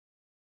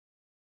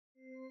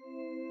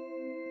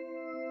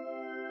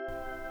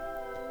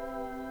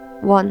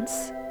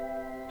Once,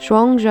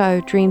 Shuang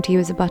Zhou dreamed he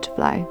was a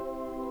butterfly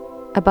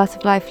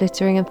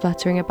flittering and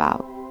fluttering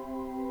about,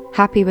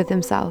 happy with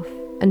himself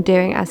and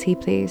doing as he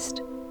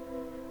pleased.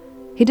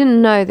 He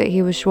didn't know that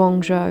he was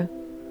Shuang Zhou.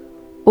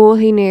 All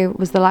he knew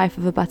was the life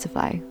of a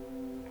butterfly.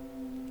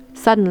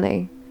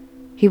 Suddenly,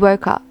 he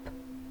woke up,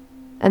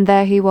 and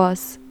there he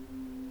was,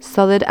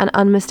 solid and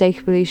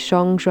unmistakably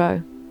Shuang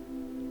Zhou.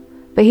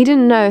 But he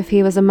didn't know if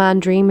he was a man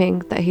dreaming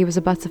that he was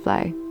a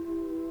butterfly,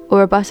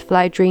 or a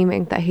butterfly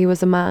dreaming that he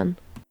was a man.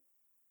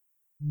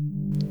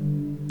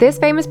 This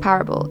famous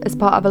parable is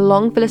part of a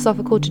long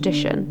philosophical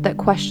tradition that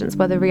questions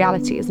whether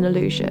reality is an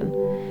illusion.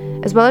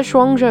 As well as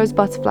Shuang Zhou's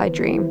butterfly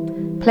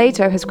dream,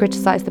 Plato has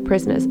criticized the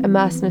prisoners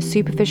immersed in a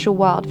superficial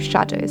world of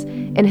shadows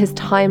in his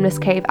timeless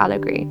cave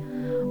allegory,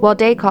 while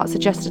Descartes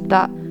suggested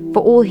that,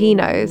 for all he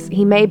knows,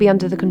 he may be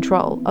under the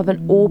control of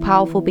an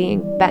all-powerful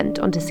being bent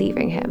on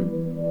deceiving him.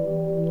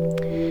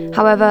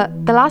 However,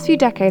 the last few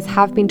decades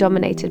have been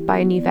dominated by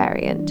a new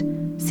variant,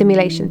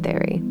 simulation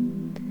theory.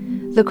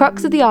 The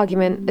crux of the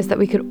argument is that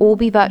we could all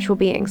be virtual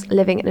beings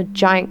living in a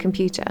giant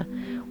computer,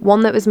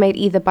 one that was made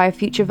either by a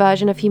future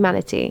version of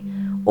humanity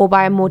or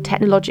by a more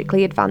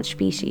technologically advanced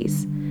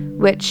species,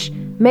 which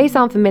may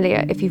sound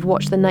familiar if you've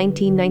watched the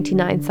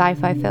 1999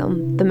 sci-fi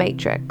film The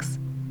Matrix.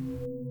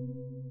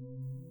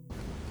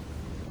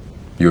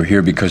 You're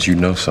here because you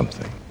know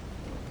something.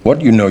 What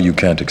you know you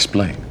can't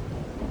explain,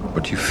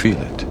 but you feel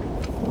it.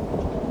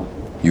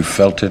 You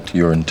felt it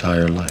your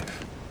entire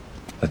life,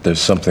 that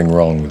there's something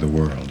wrong with the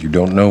world. You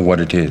don't know what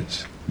it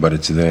is, but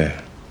it's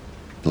there,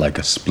 like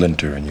a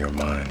splinter in your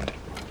mind,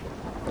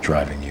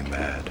 driving you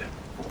mad.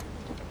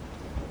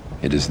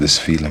 It is this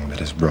feeling that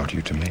has brought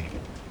you to me.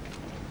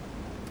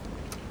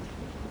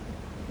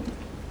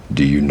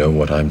 Do you know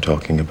what I'm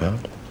talking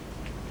about?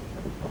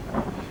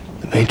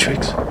 The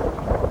Matrix.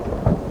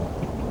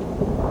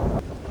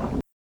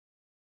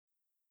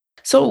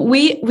 So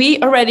we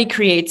already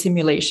create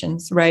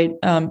simulations, right?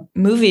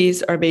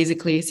 Movies are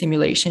basically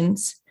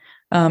simulations.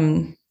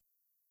 TV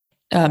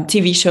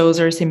shows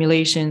are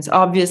simulations.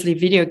 Obviously,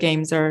 video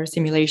games are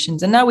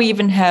simulations. And now we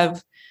even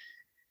have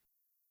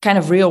kind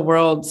of real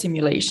world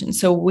simulations.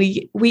 So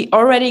we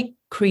already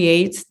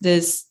create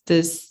this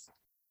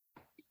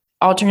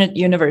alternate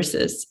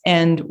universes,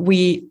 and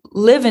we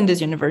live in these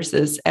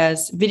universes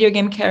as video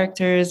game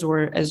characters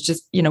or as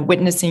just,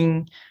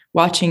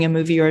 watching a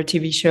movie or a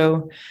TV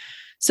show.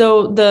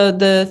 So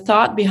the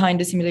thought behind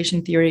the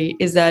simulation theory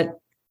is that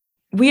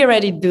we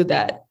already do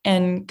that.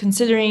 And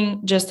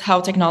considering just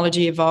how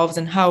technology evolves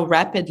and how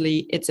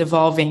rapidly it's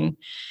evolving,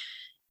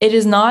 it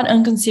is not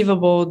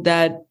inconceivable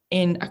that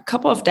in a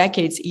couple of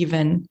decades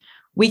even,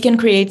 we can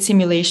create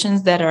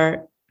simulations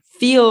that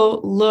feel,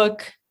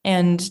 look,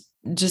 and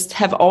just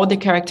have all the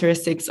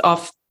characteristics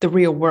of the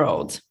real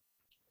world.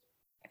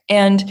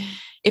 And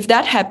if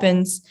that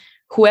happens,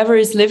 whoever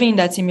is living in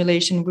that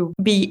simulation will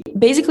be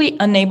basically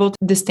unable to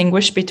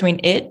distinguish between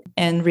it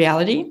and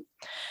reality.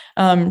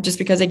 Just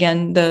because,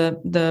 again,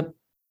 the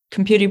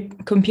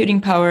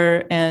computing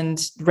power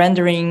and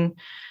rendering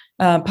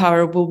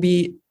power will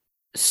be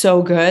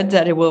so good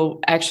that it will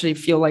actually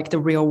feel like the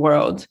real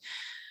world.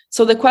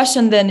 So the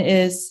question then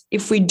is,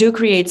 if we do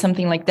create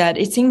something like that,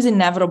 it seems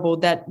inevitable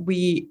that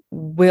we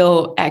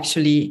will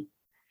actually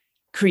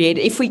create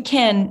it. If we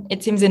can,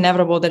 it seems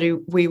inevitable that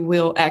we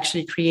will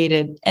actually create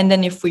it. And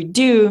then if we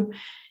do,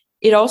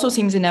 it also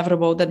seems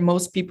inevitable that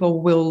most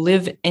people will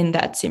live in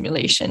that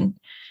simulation.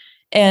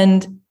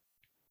 And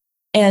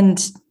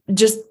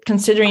just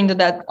considering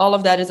that all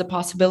of that is a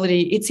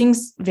possibility, it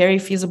seems very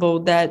feasible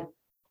that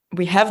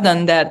we have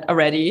done that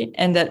already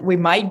and that we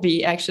might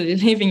be actually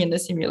living in the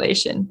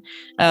simulation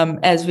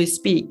as we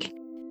speak.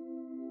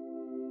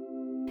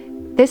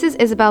 This is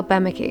Isabel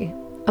Bemeke,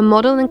 a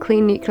model and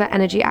clean nuclear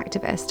energy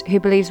activist who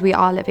believes we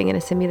are living in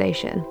a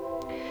simulation.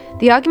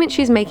 The argument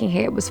she's making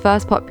here was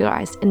first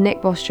popularized in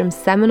Nick Bostrom's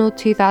seminal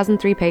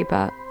 2003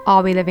 paper,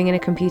 Are We Living in a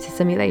Computer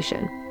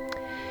Simulation?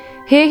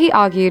 Here he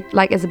argued,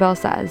 like Isabel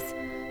says,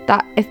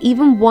 that if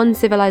even one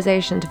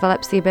civilization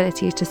develops the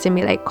ability to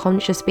simulate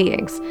conscious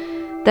beings,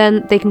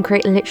 then they can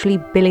create literally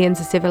billions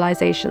of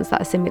civilizations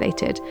that are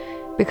simulated,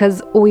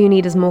 because all you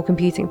need is more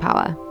computing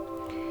power.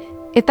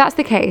 If that's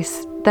the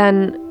case,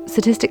 then,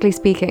 statistically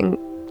speaking,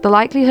 the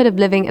likelihood of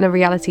living in a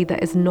reality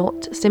that is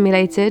not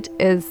simulated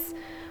is,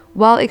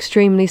 well,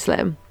 extremely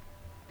slim.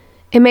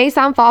 It may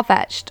sound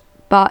far-fetched,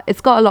 but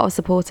it's got a lot of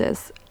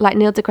supporters, like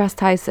Neil deGrasse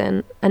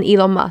Tyson and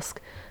Elon Musk,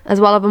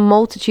 as well as a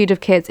multitude of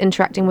kids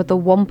interacting with the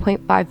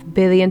 1.5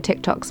 billion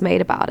TikToks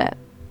made about it.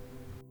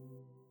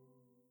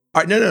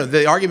 All right, no,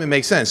 the argument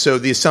makes sense. So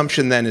the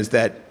assumption then is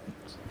that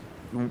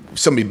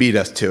somebody beat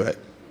us to it,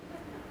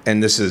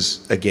 and this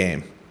is a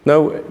game.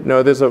 No,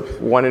 there's a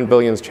 1 in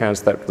billions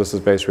chance that this is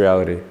base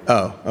reality.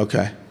 Oh,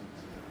 okay.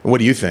 What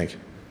do you think?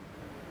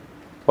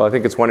 Well, I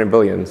think it's 1 in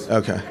billions.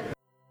 Okay.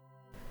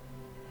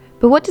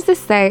 But what does this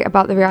say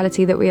about the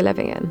reality that we are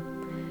living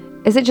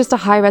in? Is it just a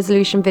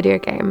high-resolution video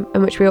game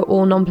in which we are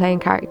all non-playing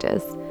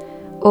characters?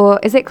 Or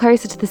is it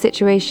closer to the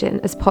situation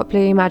as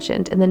popularly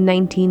imagined in the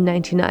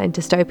 1999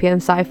 dystopian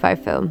sci-fi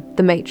film,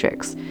 The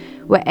Matrix,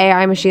 where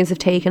AI machines have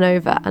taken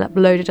over and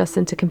uploaded us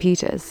into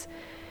computers?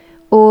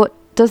 Or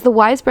does the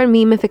widespread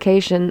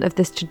memification of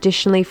this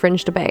traditionally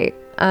fringe debate,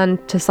 and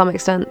to some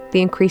extent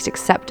the increased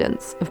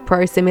acceptance of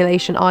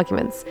pro-simulation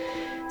arguments,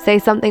 say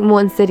something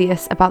more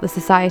insidious about the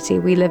society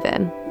we live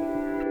in?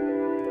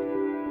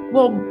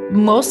 Well,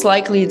 most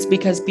likely it's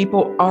because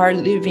people are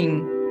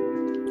living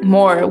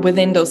more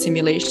within those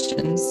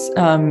simulations,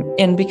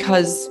 and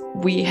because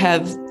we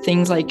have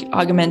things like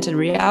augmented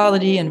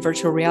reality and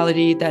virtual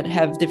reality that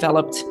have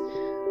developed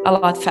a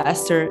lot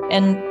faster.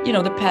 And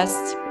the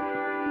past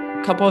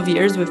couple of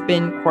years we've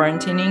been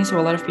quarantining, so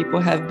a lot of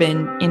people have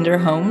been in their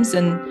homes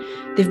and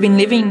they've been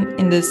living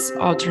in this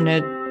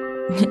alternate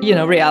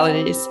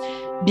realities,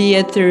 be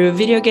it through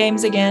video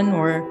games again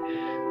or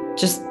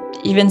just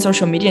even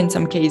social media in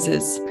some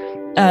cases.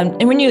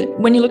 And when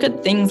you look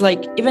at things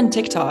like even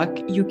TikTok,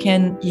 you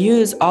can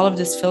use all of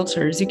these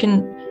filters. You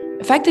can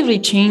effectively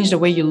change the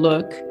way you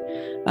look.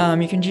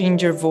 You can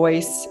change your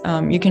voice.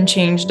 You can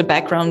change the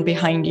background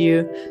behind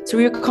you. So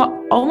we're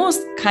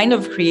almost kind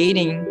of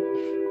creating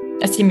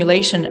a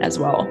simulation as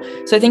well.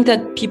 So I think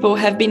that people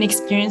have been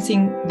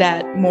experiencing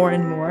that more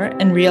and more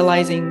and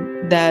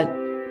realizing that,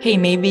 hey,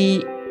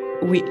 maybe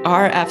we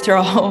are, after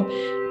all,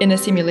 in a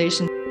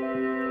simulation.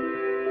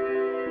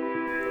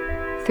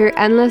 Through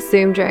endless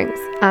Zoom drinks,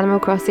 Animal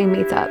Crossing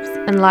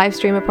meetups, and live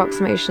stream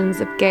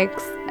approximations of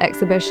gigs,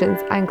 exhibitions,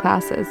 and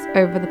classes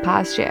over the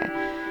past year,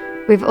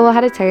 we've all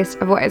had a taste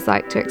of what it's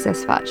like to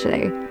exist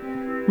virtually.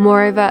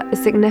 Moreover, a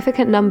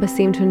significant number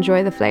seem to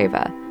enjoy the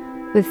flavour,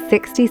 with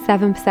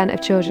 67%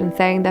 of children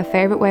saying their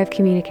favourite way of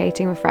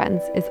communicating with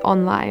friends is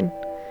online.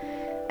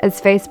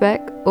 As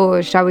Facebook,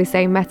 or shall we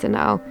say Meta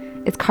now,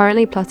 is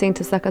currently plotting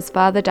to suck us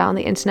further down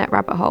the internet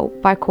rabbit hole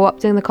by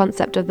co-opting the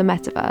concept of the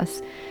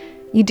metaverse,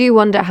 you do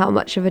wonder how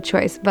much of a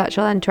choice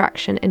virtual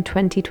interaction in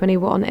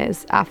 2021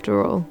 is,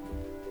 after all.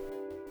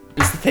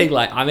 It's the thing,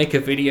 like, I make a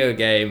video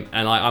game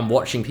and I'm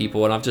watching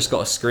people and I've just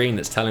got a screen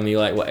that's telling me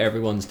like what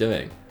everyone's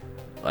doing.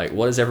 Like,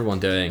 what is everyone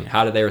doing?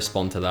 How do they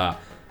respond to that?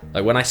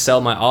 Like, when I sell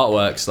my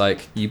artworks,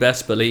 like, you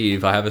best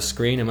believe I have a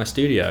screen in my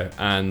studio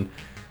and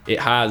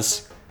it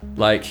has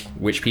like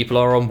which people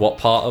are on what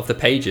part of the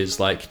pages,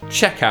 like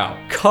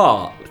checkout,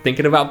 cart,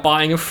 thinking about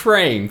buying a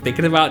frame,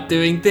 thinking about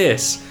doing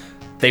this.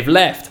 They've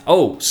left.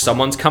 Oh,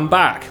 someone's come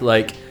back.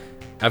 Like,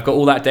 I've got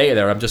all that data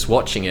there. I'm just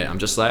watching it. I'm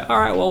just like, all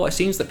right, well, it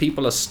seems that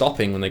people are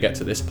stopping when they get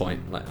to this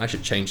point. Like, I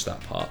should change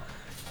that part.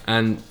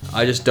 And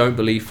I just don't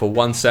believe for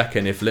 1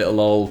 second if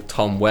little old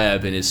Tom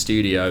Webb in his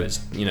studio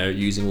is,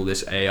 using all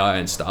this AI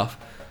and stuff,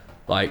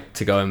 like,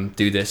 to go and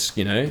do this,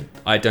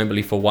 I don't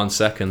believe for 1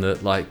 second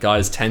that, like,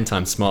 guys 10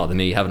 times smarter than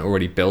me haven't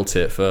already built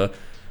it for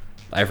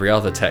every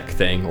other tech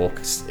thing or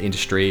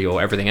industry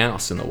or everything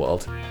else in the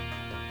world.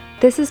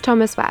 This is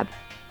Thomas Webb,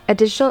 a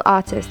digital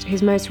artist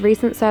whose most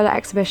recent solo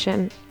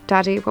exhibition,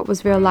 Daddy, What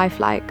Was Real Life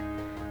Like?,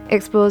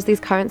 explores these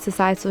current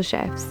societal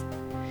shifts.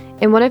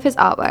 In one of his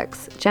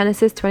artworks,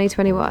 Genesis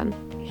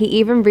 2021, he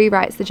even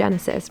rewrites the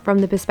Genesis from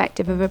the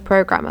perspective of a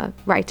programmer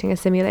writing a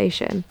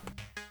simulation.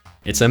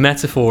 It's a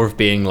metaphor of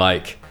being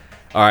like,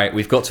 all right,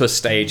 we've got to a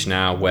stage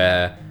now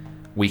where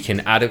we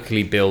can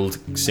adequately build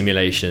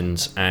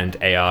simulations and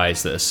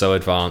AIs that are so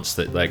advanced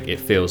that, like,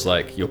 it feels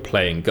like you're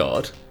playing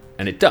God.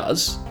 And it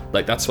does.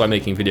 Like, that's why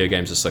making video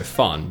games is so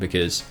fun,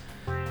 because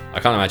I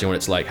can't imagine what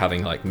it's like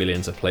having like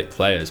millions of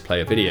players play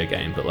a video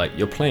game, but like,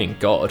 you're playing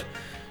God.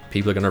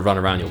 People are going to run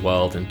around your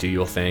world and do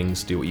your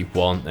things, do what you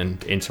want,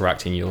 and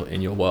interact in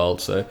your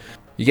world. So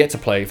you get to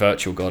play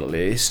virtual God at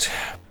least.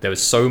 There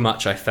was so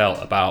much I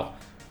felt about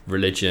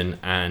religion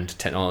and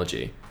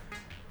technology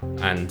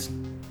and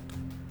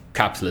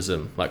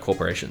capitalism, like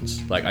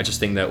corporations. Like, I just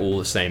think they're all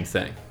the same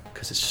thing,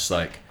 because it's just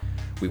like,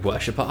 we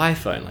worship our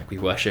iPhone, like we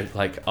worship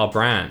like our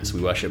brands,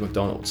 we worship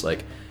McDonald's.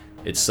 Like,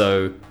 it's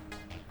so,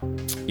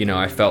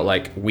 I felt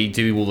like we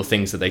do all the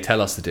things that they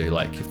tell us to do.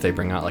 Like, if they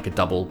bring out like a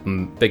double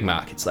Big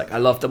Mac, it's like, I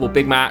love double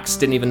Big Macs,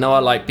 didn't even know I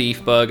like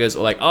beef burgers.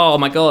 Or like, oh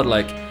my God,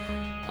 like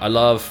I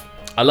love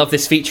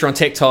this feature on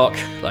TikTok,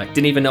 like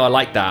didn't even know I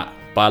liked that,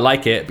 but I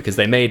like it because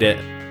they made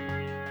it.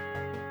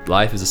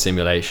 Life is a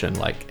simulation.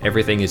 Like,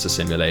 everything is a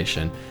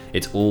simulation.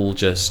 It's all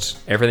just,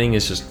 everything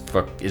is just,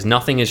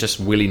 nothing is just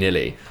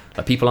willy-nilly.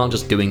 Like, people aren't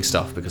just doing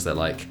stuff because they're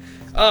like,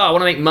 oh, I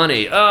want to make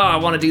money. Oh, I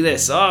want to do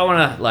this. Oh, I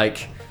want to,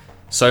 like,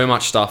 so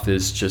much stuff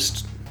is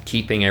just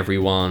keeping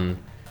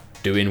everyone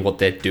doing what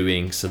they're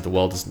doing so the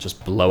world doesn't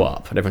just blow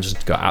up and everyone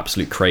just go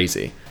absolute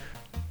crazy.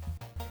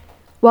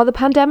 While the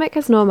pandemic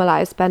has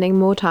normalised spending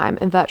more time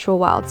in virtual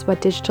worlds where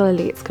digital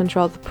elites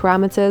control the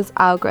parameters,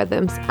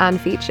 algorithms, and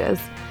features,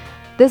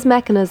 this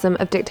mechanism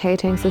of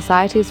dictating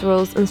society's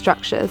rules and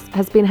structures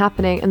has been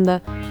happening in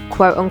the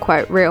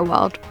quote-unquote real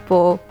world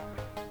for,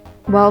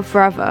 well,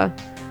 forever.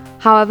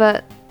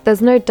 However,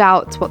 there's no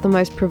doubt what the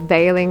most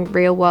prevailing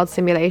real-world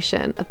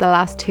simulation of the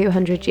last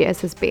 200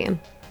 years has been: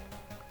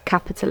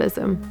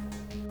 capitalism.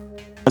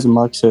 As a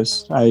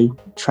Marxist, I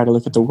try to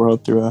look at the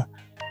world through a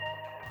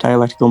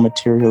dialectical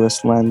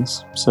materialist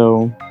lens.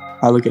 So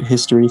I look at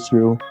history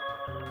through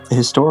a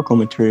historical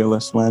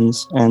materialist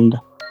lens, and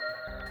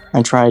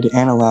I try to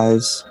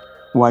analyze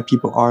why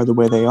people are the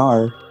way they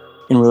are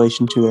in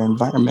relation to their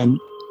environment.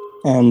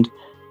 And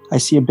I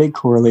see a big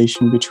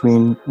correlation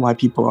between why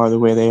people are the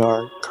way they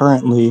are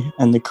currently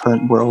and the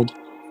current world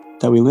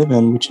that we live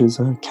in, which is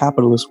a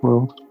capitalist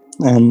world.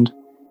 And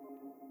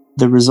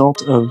the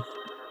result of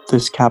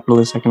this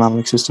capitalist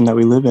economic system that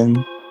we live in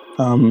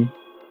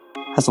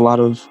has a lot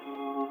of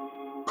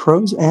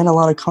pros and a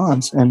lot of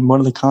cons. And one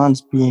of the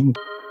cons being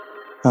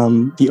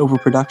the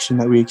overproduction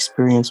that we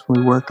experience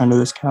when we work under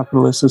this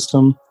capitalist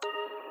system.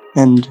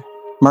 And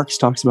Marx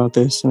talks about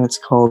this, and it's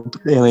called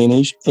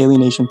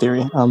alienation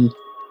theory. And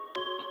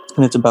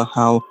it's about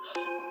how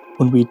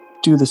when we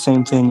do the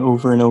same thing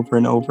over and over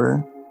and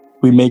over,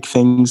 we make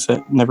things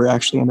that never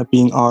actually end up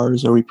being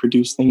ours, or we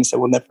produce things that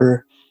we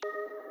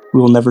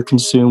will never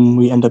consume.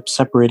 We end up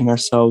separating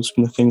ourselves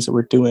from the things that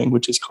we're doing,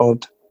 which is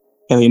called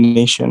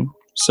alienation.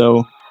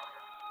 So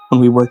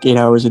when we work 8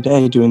 hours a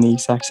day doing the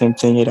exact same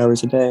thing 8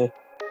 hours a day,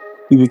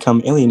 we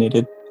become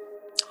alienated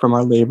from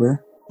our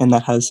labor, and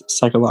that has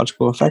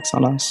psychological effects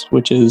on us,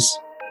 which is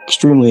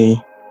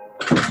extremely,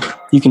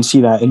 you can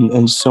see that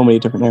in so many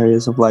different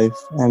areas of life.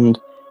 And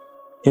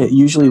it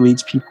usually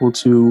leads people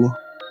to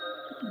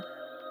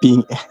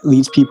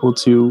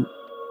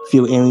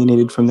feel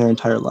alienated from their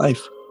entire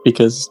life,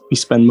 because we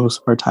spend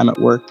most of our time at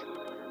work.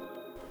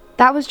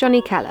 That was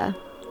Johnny Keller,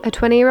 a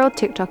 20-year-old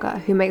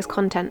TikToker who makes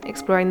content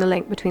exploring the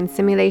link between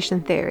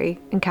simulation theory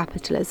and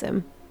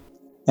capitalism.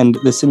 And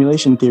the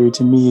simulation theory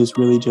to me is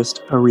really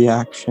just a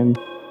reaction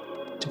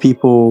to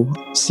people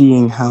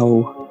seeing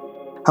how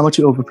much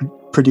we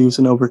overproduce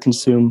and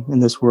overconsume in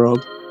this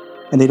world.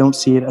 And they don't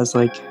see it as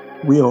like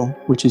real,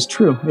 which is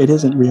true. It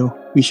isn't real.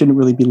 We shouldn't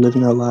really be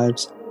living our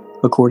lives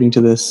according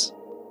to this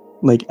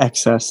like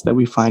excess that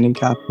we find in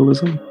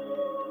capitalism.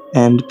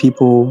 And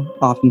people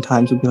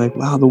oftentimes would be like,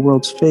 wow, the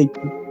world's fake,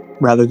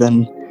 rather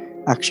than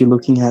actually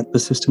looking at the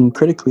system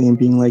critically and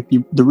being like,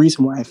 the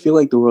reason why I feel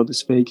like the world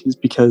is fake is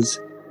because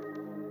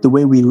the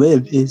way we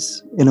live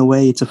is, in a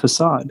way, it's a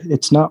facade.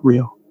 It's not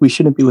real. We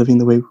shouldn't be living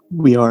the way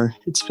we are.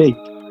 It's fake.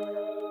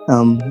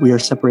 We are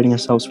separating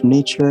ourselves from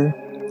nature,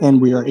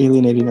 and we are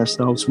alienating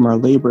ourselves from our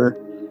labor.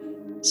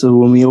 So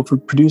when we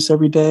overproduce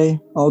every day,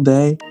 all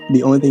day,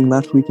 the only thing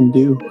left we can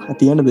do at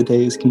the end of the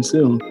day is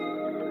consume.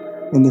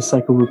 And this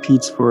cycle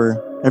repeats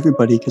for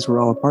everybody because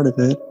we're all a part of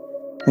it.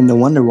 And no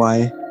wonder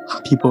why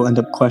people end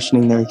up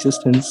questioning their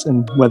existence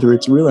and whether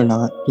it's real or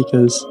not,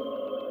 because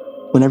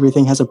when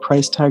everything has a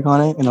price tag on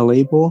it and a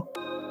label,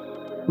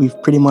 we've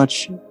pretty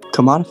much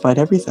commodified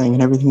everything,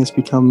 and everything has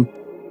become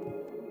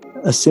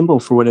a symbol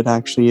for what it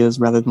actually is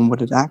rather than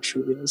what it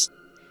actually is.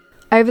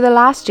 Over the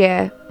last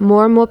year,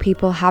 more and more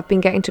people have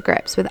been getting to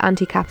grips with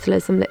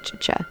anti-capitalism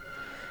literature.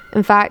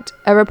 In fact,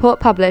 a report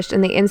published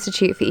in the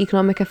Institute for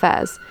Economic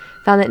Affairs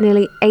found that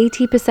nearly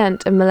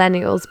 80% of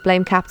millennials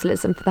blame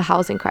capitalism for the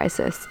housing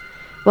crisis,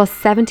 while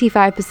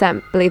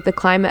 75% believe the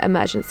climate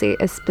emergency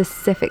is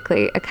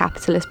specifically a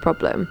capitalist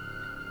problem.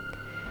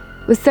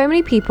 With so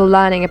many people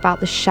learning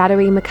about the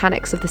shadowy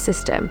mechanics of the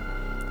system,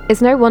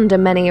 it's no wonder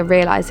many are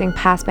realizing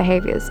past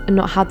behaviors are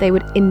not how they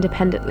would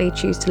independently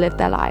choose to live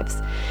their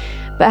lives,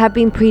 but have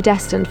been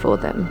predestined for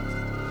them.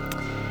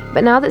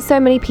 But now that so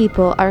many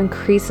people are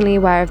increasingly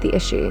aware of the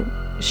issue,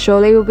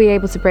 surely we'll be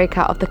able to break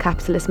out of the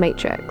capitalist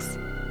matrix.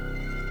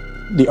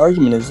 The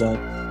argument is that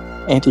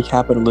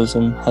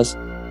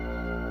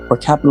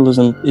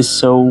capitalism is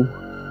so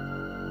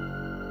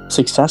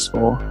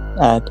successful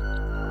at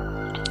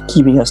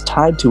keeping us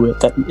tied to it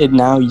that it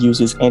now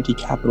uses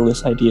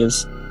anti-capitalist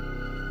ideas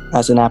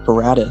as an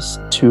apparatus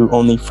to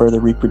only further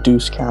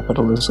reproduce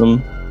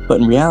capitalism.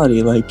 But in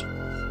reality, like,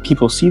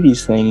 people see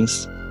these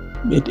things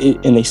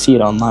and they see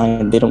it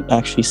online. They don't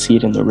actually see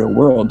it in the real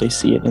world. They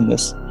see it in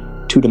this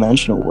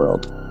two-dimensional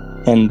world.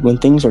 And when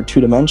things are two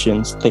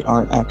dimensions, they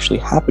aren't actually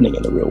happening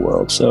in the real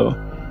world. So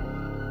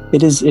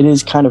it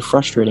is kind of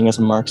frustrating as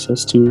a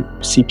Marxist to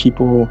see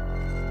people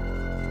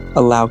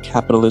allow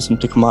capitalism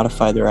to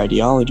commodify their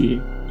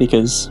ideology,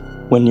 because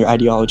when your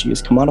ideology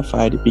is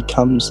commodified, it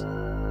becomes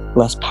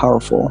less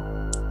powerful.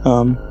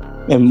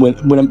 And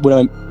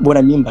what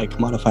I mean by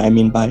commodify, I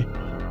mean by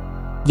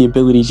the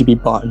ability to be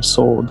bought and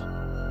sold.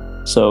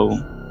 So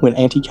when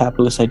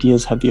anti-capitalist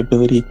ideas have the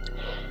ability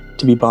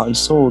to be bought and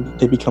sold,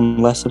 they become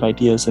less of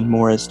ideas and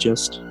more as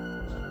just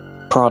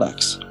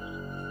products.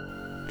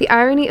 The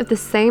irony of the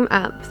same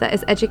app that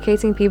is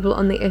educating people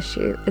on the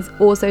issue is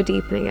also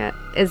deepening it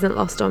isn't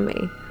lost on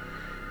me.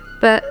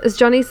 But as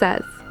Johnny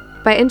says,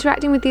 by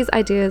interacting with these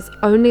ideas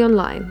only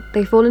online,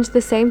 they fall into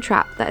the same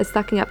trap that is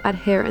sucking up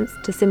adherents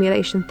to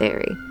simulation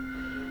theory.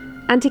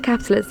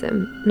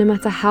 Anti-capitalism, no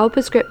matter how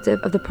prescriptive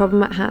of the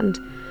problem at hand,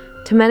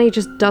 to many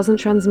just doesn't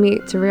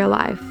transmute to real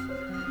life.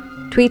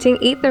 Tweeting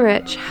 "Eat the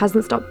Rich"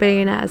 hasn't stopped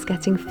billionaires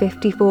getting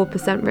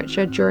 54%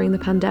 richer during the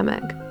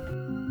pandemic.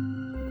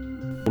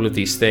 All of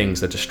these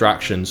things are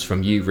distractions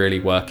from you really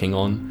working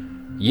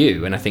on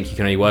you, and I think you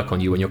can only work on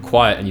you when you're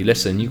quiet and you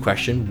listen, you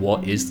question,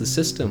 what is the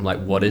system? Like,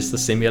 what is the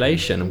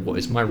simulation, and what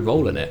is my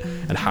role in it,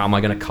 and how am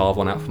I going to carve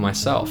one out for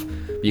myself?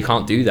 But you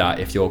can't do that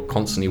if you're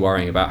constantly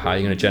worrying about how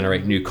you're going to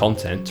generate new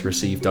content to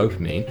receive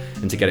dopamine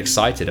and to get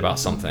excited about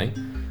something,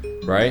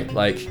 right?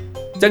 Like,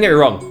 don't get me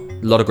wrong,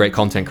 a lot of great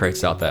content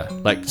creators out there.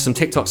 Like, some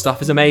TikTok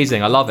stuff is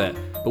amazing, I love it,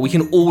 but we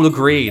can all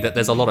agree that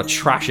there's a lot of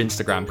trash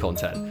Instagram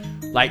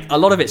content. Like, a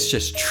lot of it's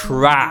just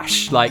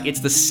trash. Like, it's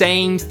the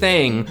same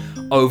thing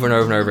over and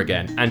over and over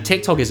again. And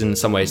TikTok is in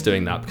some ways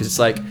doing that, because it's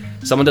like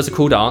someone does a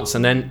cool dance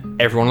and then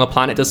everyone on the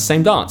planet does the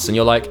same dance. And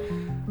you're like,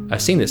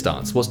 I've seen this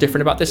dance. What's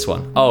different about this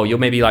one? Oh, you're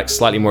maybe like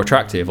slightly more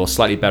attractive or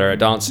slightly better at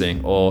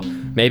dancing, or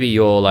maybe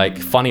you're like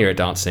funnier at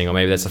dancing, or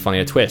maybe there's a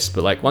funnier twist.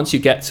 But like, once you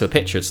get to a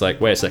picture, it's like,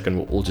 wait a second,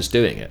 we're all just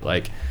doing it.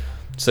 Like,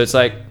 so it's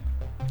like,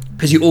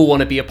 because you all want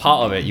to be a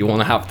part of it. You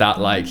want to have that,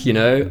 like, you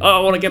know, oh,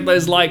 I want to get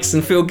those likes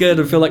and feel good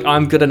and feel like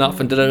I'm good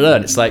enough and da-da-da.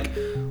 And it's like,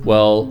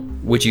 well,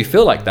 would you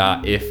feel like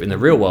that if in the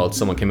real world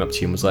someone came up to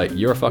you and was like,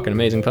 you're a fucking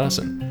amazing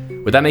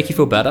person? Would that make you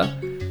feel better?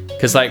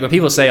 Because like, when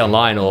people say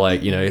online, or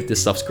like, you know,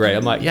 this stuff's great,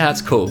 I'm like, yeah,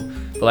 that's cool.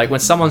 But like,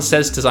 when someone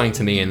says something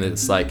to me and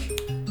it's like,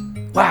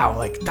 wow,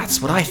 like, that's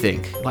what I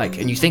think. Like,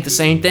 and you think the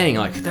same thing,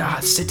 like,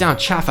 sit down,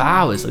 chat for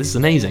hours, this is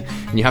amazing.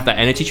 And you have that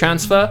energy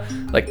transfer.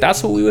 Like,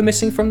 that's what we were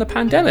missing from the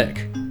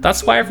pandemic.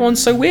 That's why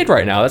everyone's so weird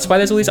right now. That's why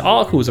there's all these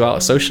articles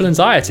about social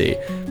anxiety,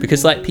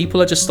 because like,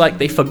 people are just like,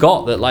 they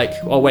forgot that like,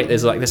 oh wait,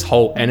 there's like this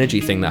whole energy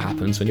thing that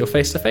happens when you're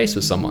face to face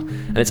with someone,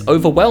 and it's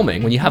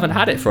overwhelming when you haven't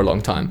had it for a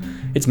long time.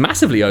 It's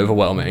massively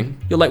overwhelming.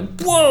 You're like,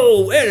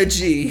 whoa,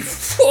 energy,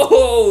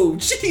 whoa,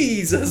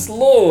 Jesus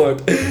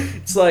Lord.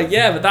 It's like,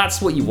 yeah, but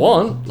that's what you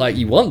want. Like,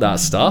 you want that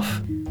stuff.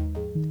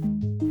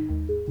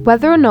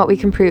 Whether or not we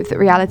can prove that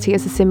reality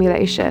is a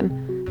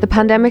simulation, the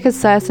pandemic has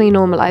certainly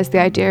normalized the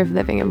idea of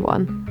living in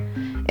one.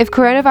 If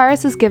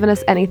coronavirus has given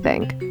us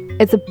anything,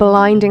 it's a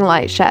blinding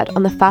light shed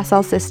on the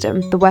facile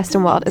system the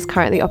Western world is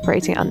currently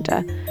operating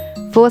under,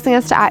 forcing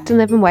us to act and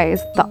live in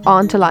ways that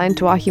aren't aligned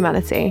to our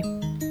humanity.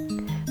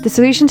 The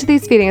solution to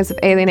these feelings of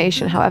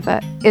alienation, however,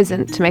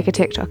 isn't to make a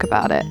TikTok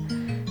about it.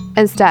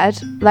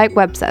 Instead, like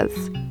Webb says,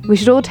 we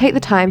should all take the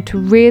time to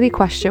really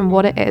question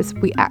what it is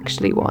we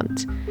actually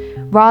want,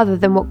 rather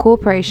than what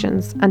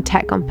corporations and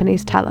tech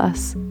companies tell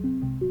us.